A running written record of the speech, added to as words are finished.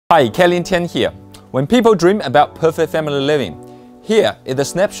Hi, Kelly and Tian here. When people dream about perfect family living, here is a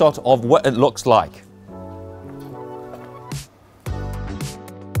snapshot of what it looks like.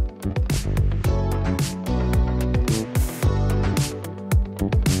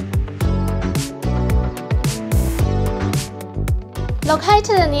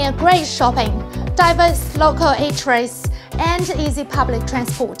 Located near great shopping, diverse local eateries, and easy public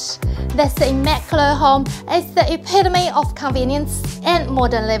transport, this immaculate home is the epitome of convenience and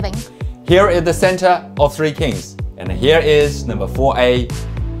modern living. Here is the center of Three Kings, and here is number 4A,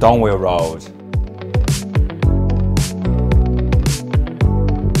 Dornwell Road.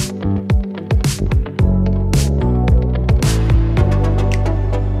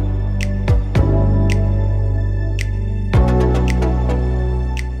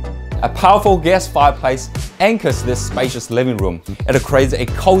 A powerful gas fireplace anchors this spacious living room. It creates a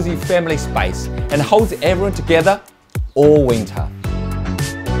cozy family space and holds everyone together all winter.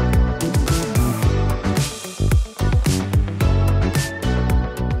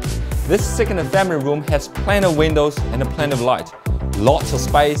 This second family room has plenty of windows and plenty of light, lots of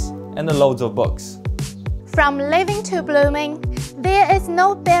space and loads of books. From living to blooming, there is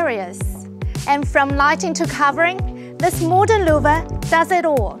no barriers. And from lighting to covering, this modern louver does it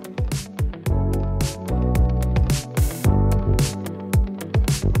all.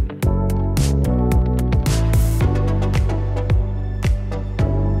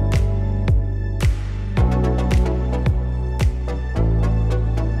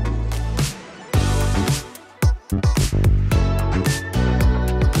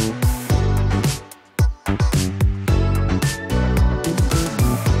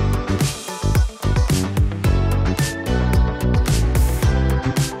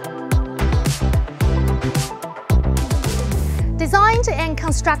 Designed and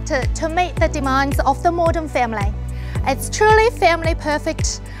constructed to meet the demands of the modern family, it's truly family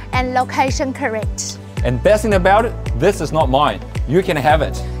perfect and location correct. And best thing about it, this is not mine. You can have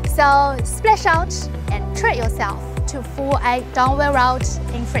it. So splash out and treat yourself to 4A Dornwell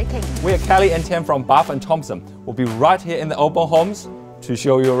Road in Three Kings. We are Kelly and Tian from Barfoot and Thompson. We'll be right here in the open homes to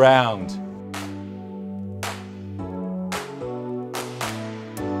show you around.